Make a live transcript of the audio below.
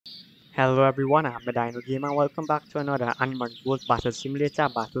Hello everyone, I'm the Dino Gamer and welcome back to another Animal World Battle Simulator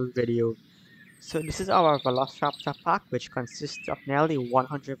battle video. So this is our Velociraptor pack, which consists of nearly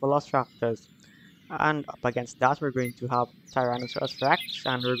 100 Velociraptors. And up against that we're going to have Tyrannosaurus Rex,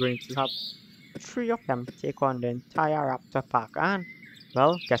 and we're going to have three of them take on the entire Raptor pack. And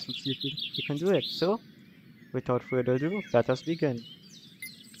well, guess which we can do it. So without further ado, let us begin.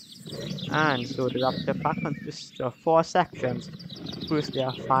 And so the Raptor pack consists of 4 sections. First there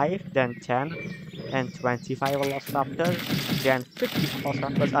are 5, then 10, then 25 velociraptors, then 50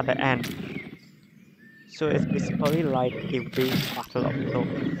 velociraptors at the end. So it's basically like a big battle of love.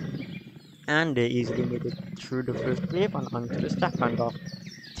 And they easily made it through the first wave and onto the second of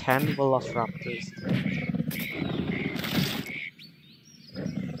 10 velociraptors.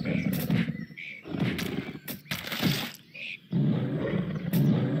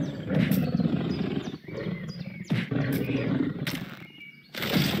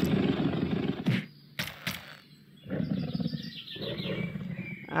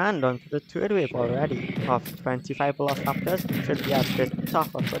 And onto the third wave already of 25 velociraptors. It should be a bit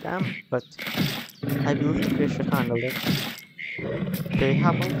tougher for them, but I believe they should handle it. They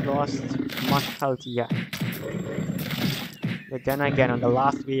haven't lost much health yet. But then again, on the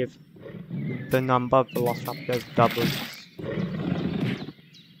last wave, the number of velociraptors doubles.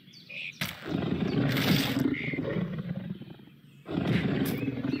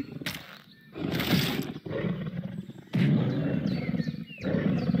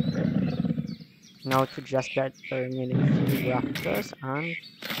 Now to just get the remaining few raptors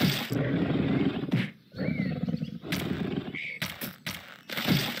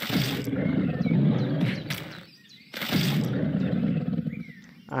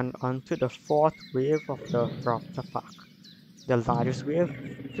and onto the fourth wave of the raptor pack. The largest wave,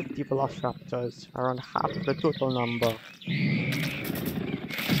 50 velociraptors, around half the total number.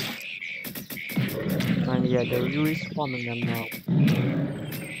 And yeah, they're really swarming them now.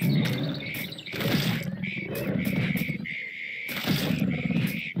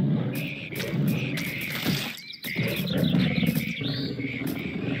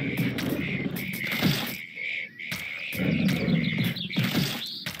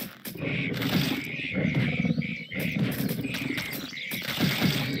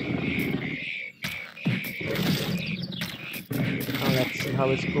 Let's see how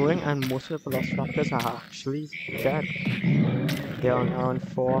it's going, and most of the velociraptors are actually dead. They're on around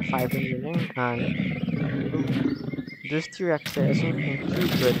 4 or 5 remaining, and this T-Rex isn't looking too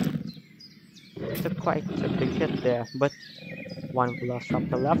good. It's quite a big hit there, but one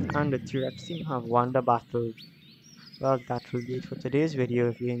velociraptor left, and the T-Rex team have won the battle. Well, that will be it for today's video.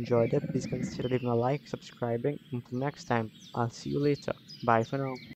 If you enjoyed it, please consider leaving a like, subscribing. Until next time, I'll see you later. Bye for now.